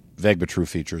radio Vegba True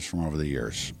features from over the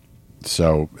years.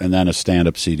 So, and then a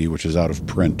stand-up CD, which is out of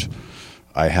print.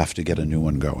 I have to get a new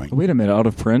one going. Wait a minute, out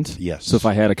of print? Yes. So if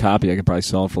I had a copy, I could probably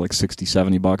sell it for like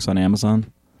 $60-$70 on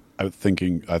Amazon? I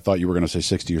thought you were going to say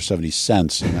 60 or 70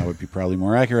 cents, and that would be probably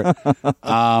more accurate.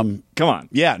 Come on.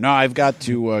 Yeah, no, I've got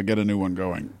to get a new one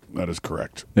going. That is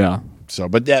correct. Yeah. So,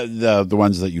 but the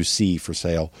ones that you see for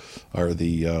sale are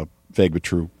the Vegba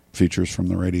True features from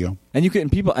the radio.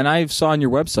 And I saw on your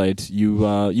website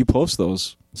you post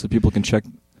those so people can check.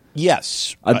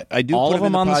 Yes, I do. All put of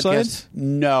them on the podcast. site?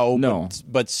 No.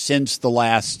 But since the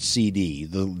last CD,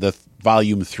 the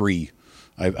volume 3,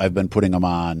 I've been putting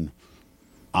them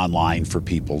online for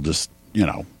people just,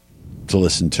 to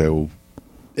listen to.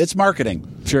 It's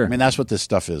marketing. Sure. I mean, that's what this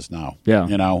stuff is now.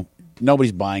 Yeah.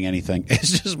 Nobody's buying anything.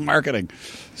 It's just marketing.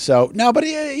 So, no, but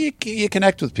you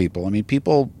connect with people. I mean,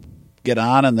 people get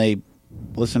on and they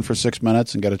listen for 6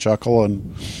 minutes and get a chuckle,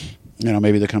 and,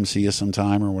 maybe they come see you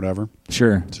sometime or whatever.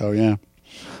 Sure. So, yeah.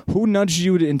 Who nudged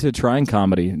you into trying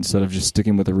comedy instead of just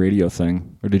sticking with the radio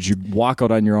thing? Or did you walk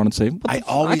out on your own and say, I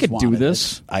could do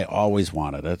this? I always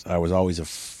wanted it. I was always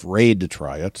afraid to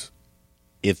try it.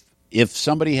 If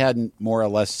somebody hadn't more or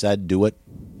less said do it,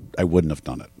 I wouldn't have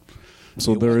done it.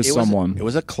 So there is someone. It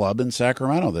was a club in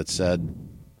Sacramento that said,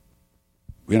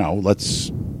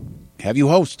 let's have you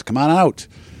host. Come on out.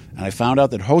 And I found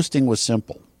out that hosting was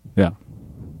simple. Yeah.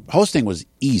 Hosting was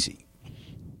easy.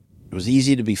 It was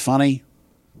easy to be funny.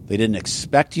 They didn't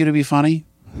expect you to be funny.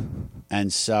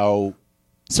 And so...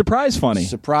 Surprise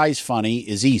funny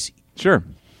is easy. Sure.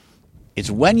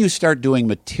 It's when you start doing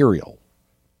material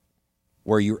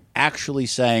where you're actually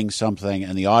saying something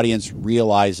and the audience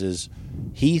realizes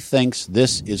he thinks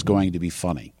this is going to be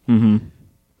funny. Mm-hmm.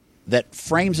 That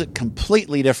frames it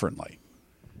completely differently.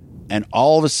 And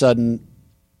all of a sudden,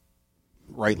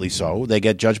 rightly so, they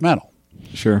get judgmental.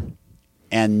 Sure.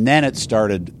 And then it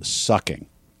started sucking.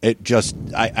 It just,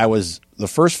 I was, the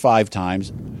first 5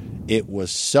 times, it was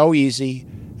so easy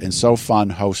and so fun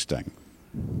hosting.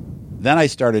 Then I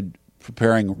started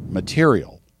preparing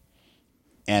material.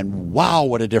 And wow,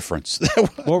 what a difference!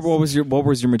 What was your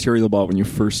material about when you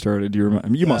first started? Do you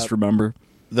remember? You must remember.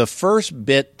 The first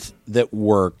bit that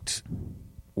worked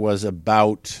was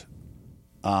about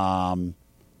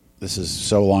This is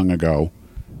so long ago.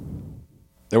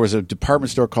 There was a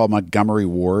department store called Montgomery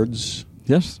Ward's.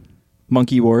 Yes.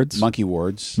 Monkey Ward's.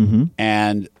 Mm-hmm.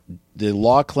 And the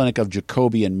law clinic of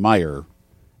Jacoby and Meyer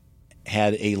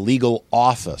had a legal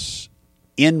office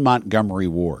in Montgomery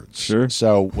Ward's. Sure.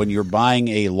 So when you're buying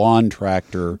a lawn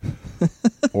tractor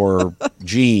or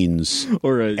jeans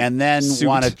and then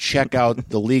want to check out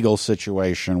the legal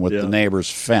situation with the neighbor's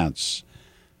fence,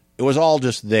 it was all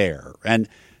just there. And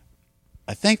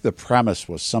I think the premise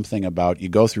was something about you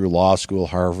go through law school,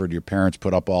 Harvard, your parents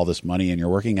put up all this money, and you're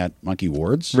working at Monkey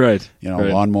Ward's. Right.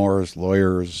 Lawnmowers,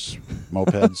 lawyers,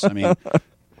 mopeds. I mean,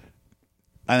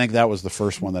 I think that was the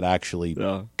first one that actually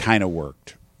kind of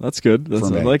worked. That's good. I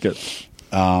like it.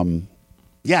 And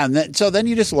so then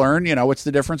you just learn, what's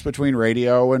the difference between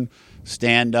radio and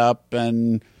stand-up,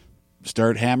 and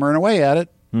start hammering away at it.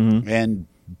 Mm-hmm. And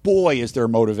boy, is there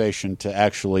motivation to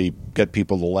actually get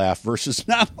people to laugh versus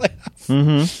not laugh.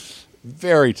 Mm-hmm.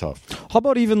 Very tough. How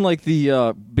about even like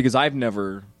the because I've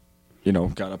never,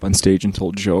 got up on stage and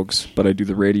told jokes, but I do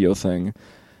the radio thing,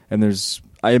 and as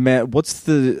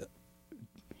the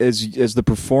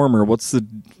performer, what's the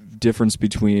difference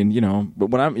between but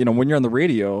when you're on the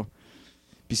radio,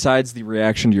 besides the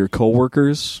reaction to your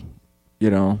coworkers,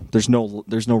 there's no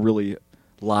really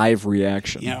live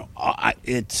reaction.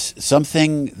 It's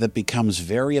something that becomes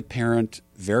very apparent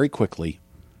very quickly.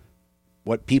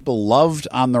 What people loved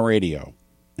on the radio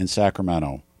in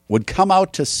Sacramento would come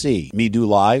out to see me do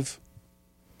live.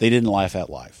 They didn't laugh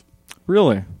at live.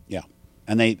 Really? Yeah.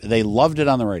 And they loved it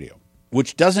on the radio,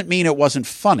 which doesn't mean it wasn't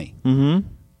funny. Mm-hmm.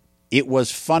 It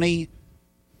was funny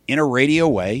in a radio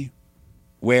way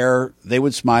where they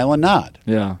would smile and nod.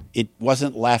 Yeah. It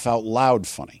wasn't laugh out loud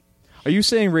funny. Are you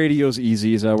saying radio's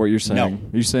easy? Is that what you're saying? No.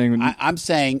 Are you saying... I'm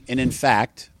saying, and in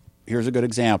fact, here's a good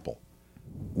example.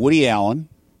 Woody Allen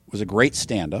was a great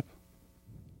stand-up,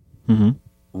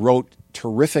 wrote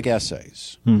terrific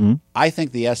essays. Mm-hmm. I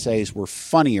think the essays were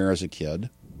funnier as a kid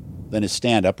than his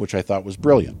stand-up, which I thought was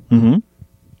brilliant. Mm-hmm.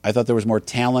 I thought there was more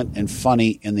talent and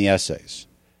funny in the essays.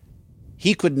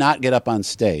 He could not get up on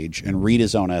stage and read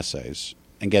his own essays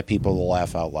and get people to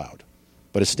laugh out loud,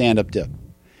 but his stand-up did.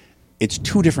 It's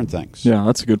two different things. Yeah,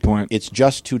 that's a good point. It's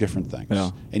just two different things. Yeah.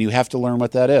 And you have to learn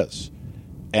what that is.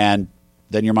 And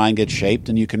then your mind gets shaped,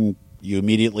 and you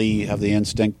immediately have the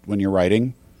instinct when you're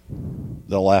writing.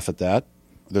 They'll laugh at that.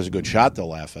 There's a good shot they'll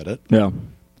laugh at it. Yeah.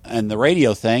 And the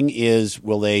radio thing is,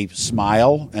 will they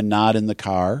smile and nod in the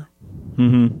car?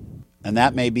 Mm-hmm. And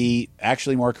that may be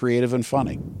actually more creative and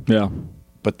funny. Yeah.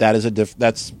 But that is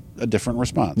that's a different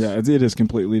response. Yeah, it is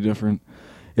completely different.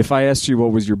 If I asked you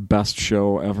what was your best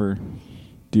show ever,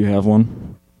 do you have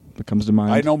one that comes to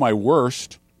mind? I know my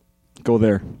worst. Go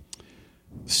there.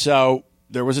 So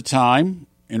there was a time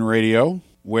in radio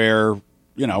where,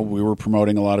 we were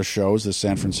promoting a lot of shows, the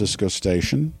San Francisco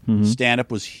station. Mm-hmm.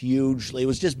 Stand-up was hugely, it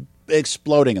was just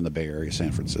exploding in the Bay Area,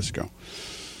 San Francisco.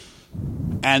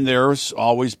 And there's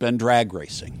always been drag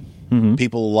racing. Mm-hmm.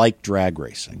 People like drag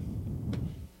racing.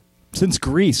 Since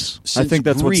Grease. I think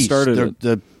that's what started it.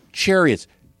 The chariots.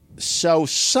 So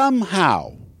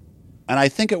somehow, and I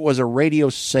think it was a radio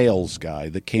sales guy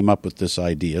that came up with this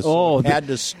idea. So had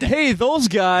to hey, those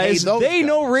guys, they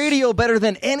know radio better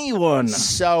than anyone.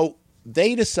 So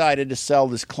they decided to sell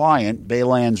this client,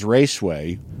 Baylands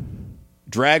Raceway.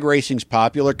 Drag racing's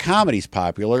popular, comedy's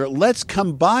popular. Let's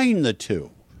combine the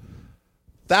two.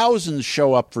 Thousands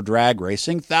show up for drag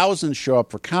racing, thousands show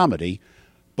up for comedy,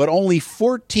 but only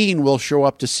 14 will show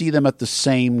up to see them at the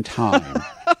same time.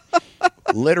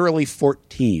 Literally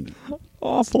 14.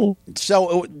 Awful.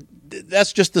 So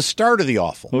that's just the start of the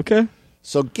awful. Okay.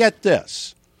 So get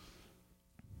this.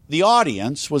 The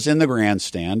audience was in the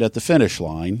grandstand at the finish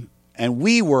line, and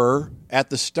we were at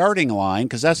the starting line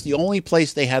because that's the only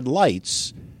place they had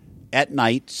lights at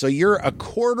night. So you're a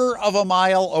quarter of a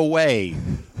mile away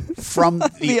from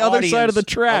the other side of the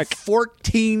track. Of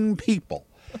 14 people.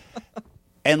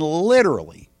 And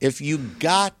literally, if you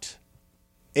got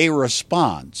a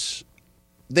response,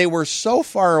 they were so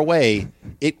far away,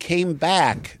 it came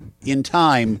back in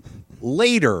time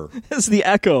later. It's the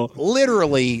echo.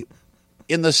 Literally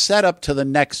in the setup to the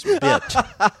next bit.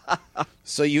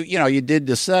 So you did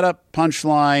the setup,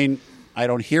 punchline, I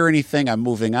don't hear anything, I'm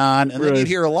moving on, and then you'd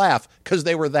hear a laugh because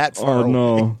they were that far away.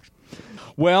 No.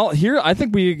 Well, here I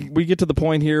think we get to the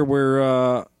point here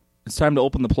where it's time to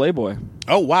open the Playboy.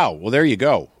 Oh, wow. Well, there you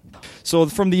go. So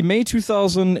from the May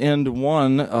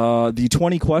 2001, the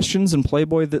 20 questions in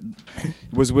Playboy that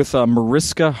was with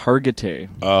Mariska Hargitay.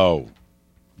 Oh.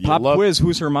 Pop quiz,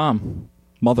 who's her mom?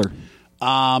 Mother. She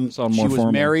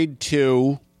was married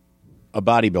to a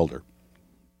bodybuilder.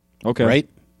 Okay. Right?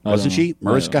 I Wasn't don't she?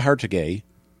 know. Mariska Hargitay's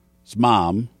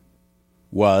mom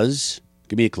was,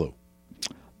 give me a clue.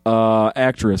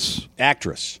 Actress.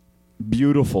 Actress.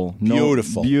 Beautiful.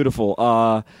 Beautiful.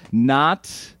 Beautiful.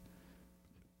 Not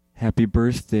Happy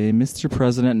Birthday, Mr.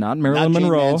 President. Not Marilyn Not Jane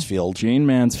Monroe. Mansfield. Jane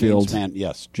Mansfield.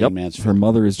 Yes, Jane Mansfield. Her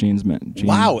mother is Jane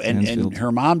Wow, and Mansfield.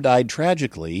 her mom died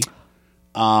tragically.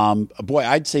 Boy,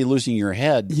 I'd say losing your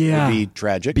head Yeah. would be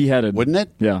tragic. Beheaded. Wouldn't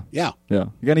it? Yeah. Yeah. Yeah.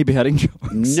 You got any beheading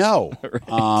jokes? No.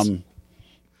 Right.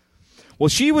 Well,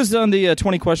 she was on the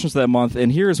 20 questions that month,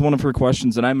 and here is one of her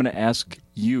questions, and I'm going to ask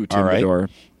you, Tim All right. Bedore.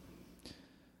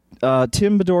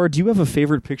 Tim Bedore, do you have a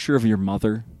favorite picture of your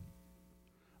mother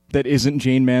that isn't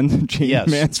Jane Yes.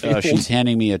 Mansfield? She's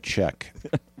handing me a check.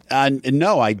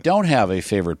 No, I don't have a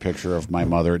favorite picture of my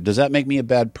mother. Does that make me a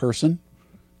bad person?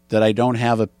 That I don't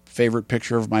have a favorite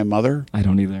picture of my mother? I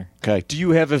don't either. Okay. Do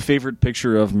you have a favorite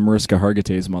picture of Mariska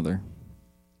Hargitay's mother?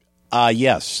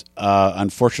 Yes.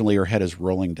 Unfortunately, her head is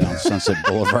rolling down Sunset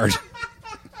Boulevard.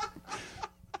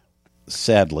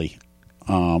 Sadly.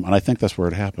 And I think that's where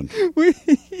it happened. I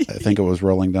think it was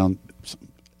rolling down.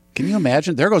 Can you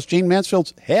imagine? There goes Jane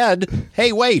Mansfield's head.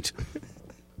 Hey, wait.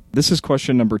 This is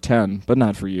question number 10, but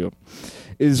not for you.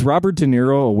 Is Robert De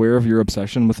Niro aware of your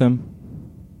obsession with him?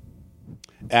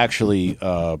 Actually,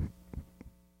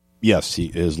 yes,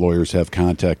 his lawyers have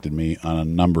contacted me on a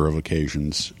number of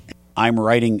occasions. I'm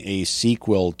writing a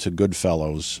sequel to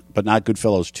Goodfellas, but not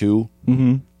Goodfellas 2.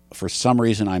 Mm-hmm. For some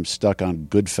reason, I'm stuck on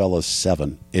Goodfellas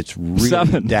 7. It's really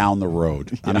 7. down the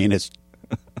road. Yeah. I mean, it's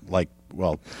like,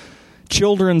 well...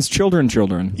 Children.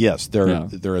 Yes, they're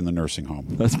in the nursing home.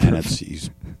 That's perfect.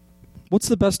 What's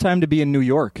the best time to be in New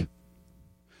York?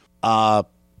 All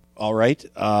right.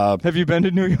 Have you been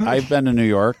to New York? I've been to New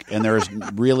York, and there's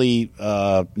really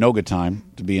no good time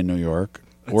to be in New York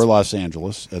or Los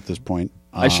Angeles at this point.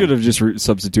 I should have just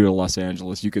substituted Los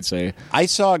Angeles. You could say. I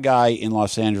saw a guy in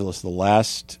Los Angeles and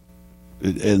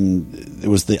it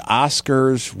was the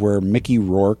Oscars where Mickey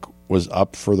Rourke was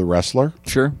up for The Wrestler.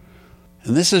 Sure.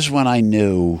 And this is when I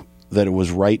knew that it was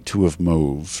right to have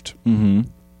moved. Mm-hmm.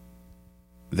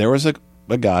 There was a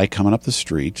guy coming up the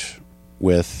street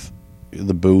with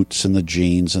the boots and the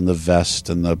jeans and the vest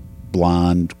and the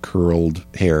blonde curled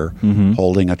hair,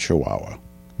 holding a chihuahua.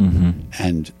 Mm-hmm.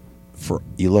 And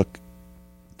you look,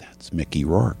 that's Mickey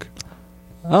Rourke.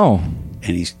 Oh.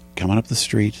 And he's coming up the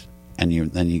street, and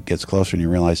then he gets closer and you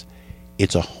realize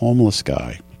it's a homeless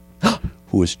guy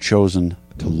who has chosen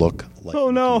to look like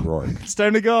Mickey Rourke. It's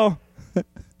time to go.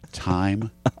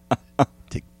 Time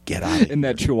to get out of here. And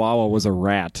that chihuahua was a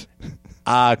rat.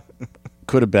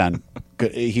 Could have been.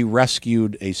 He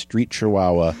rescued a street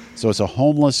chihuahua. So it's a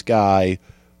homeless guy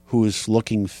who is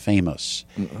looking famous.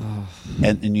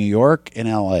 And in New York and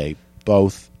L.A.,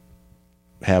 both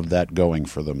have that going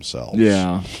for themselves.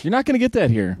 Yeah. You're not going to get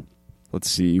that here. Let's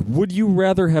see. Would you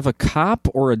rather have a cop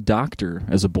or a doctor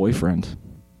as a boyfriend?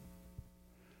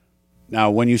 Now,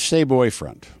 when you say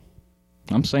boyfriend...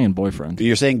 I'm saying boyfriend.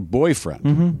 You're saying boyfriend.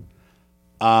 Mm-hmm.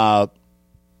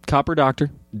 Cop or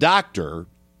doctor? Doctor,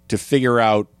 to figure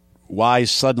out why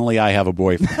suddenly I have a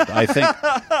boyfriend. I think...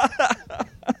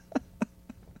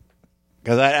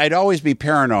 Because I'd always be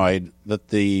paranoid that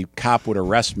the cop would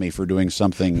arrest me for doing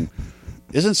something...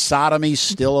 Isn't sodomy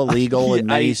still illegal in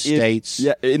many states?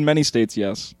 Yeah, in many states,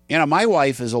 yes. You know, my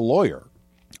wife is a lawyer.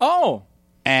 Oh.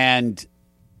 And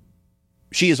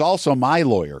she is also my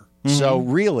lawyer. Mm-hmm. So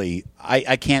really,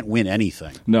 I can't win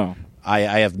anything. No.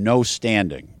 I have no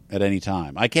standing at any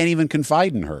time. I can't even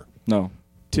confide in her. No.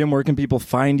 Tim, where can people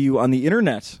find you on the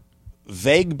internet?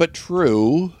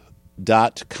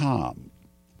 vaguebuttrue.com.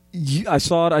 I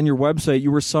saw it on your website.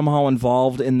 You were somehow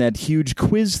involved in that huge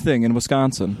quiz thing in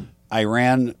Wisconsin. I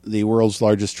ran the world's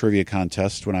largest trivia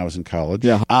contest when I was in college.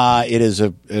 Yeah. It is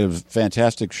a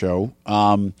fantastic show.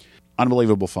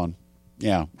 Unbelievable fun.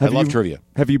 Yeah. I love trivia.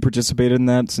 Have you participated in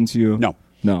that since you... No.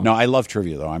 I love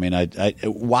trivia, though. I mean,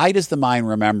 why does the mind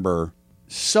remember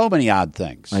so many odd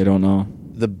things? I don't know.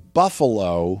 The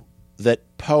buffalo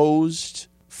that posed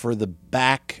for the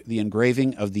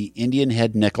engraving of the Indian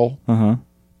head nickel,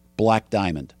 Black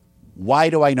Diamond. Why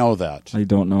do I know that? I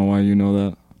don't know why you know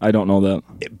that. I don't know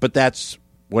that. But that's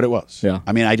what it was. Yeah.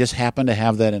 I mean, I just happen to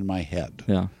have that in my head.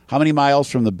 Yeah. How many miles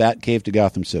from the Bat Cave to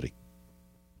Gotham City?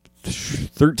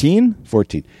 13?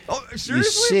 14. Oh, seriously? You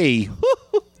see,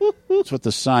 that's what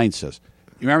the sign says.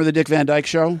 You remember the Dick Van Dyke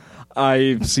Show?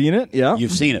 I've seen it, yeah.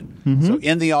 You've seen it. Mm-hmm. So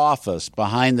in the office,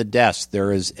 behind the desk,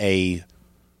 there is a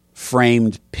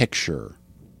framed picture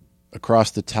across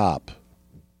the top.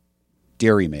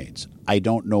 Dairy Maids. I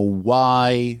don't know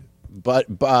why, but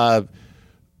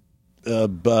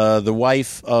the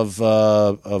wife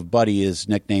of Buddy is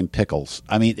nicknamed Pickles.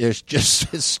 I mean, there's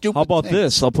just stupid. How about things.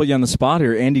 this? I'll put you on the spot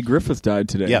here. Andy Griffith died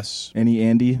today. Yes. Any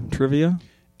Andy trivia?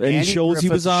 Any Andy shows he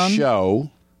was on? Show.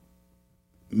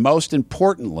 Most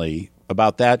importantly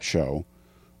about that show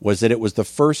was that it was the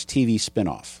first TV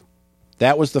spinoff.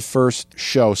 That was the first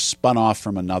show spun off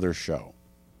from another show.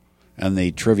 And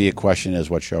the trivia question is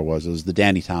what show was? It was the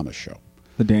Danny Thomas Show.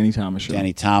 The Danny Thomas Show.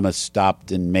 Danny Thomas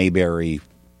stopped in Mayberry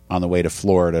on the way to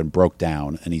Florida and broke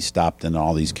down, and he stopped and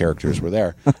all these characters were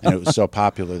there. And it was so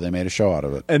popular they made a show out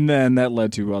of it. And then that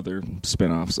led to other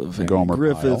spin-offs of Andy Gomer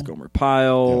Griffith, Pyle. Gomer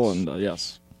Pyle, Yes. and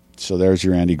yes. So there's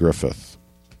your Andy Griffith.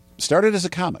 Started as a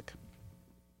comic.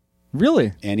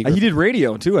 Really? Andy He Griffith. did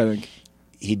radio, too, I think.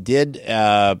 He did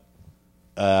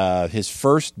his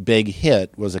first big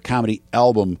hit was a comedy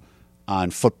album on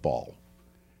football.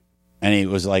 And he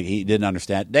was like, he didn't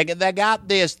understand. They got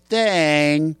this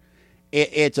thing.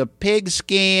 It's a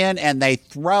pigskin, and they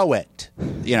throw it.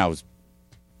 You know,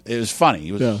 it was funny.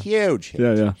 It was a huge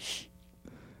hit. Yeah.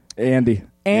 Andy.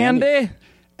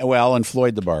 Well, and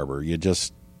Floyd the Barber. You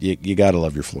got to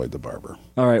love your Floyd the Barber.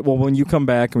 All right. Well, when you come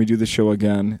back and we do the show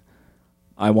again,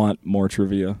 I want more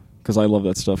trivia because I love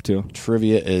that stuff, too.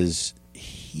 Trivia is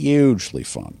hugely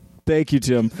fun. Thank you,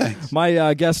 Tim. Thanks.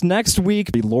 My guest next week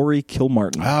will be Lori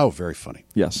Kilmartin. Oh, very funny.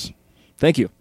 Yes. Thank you.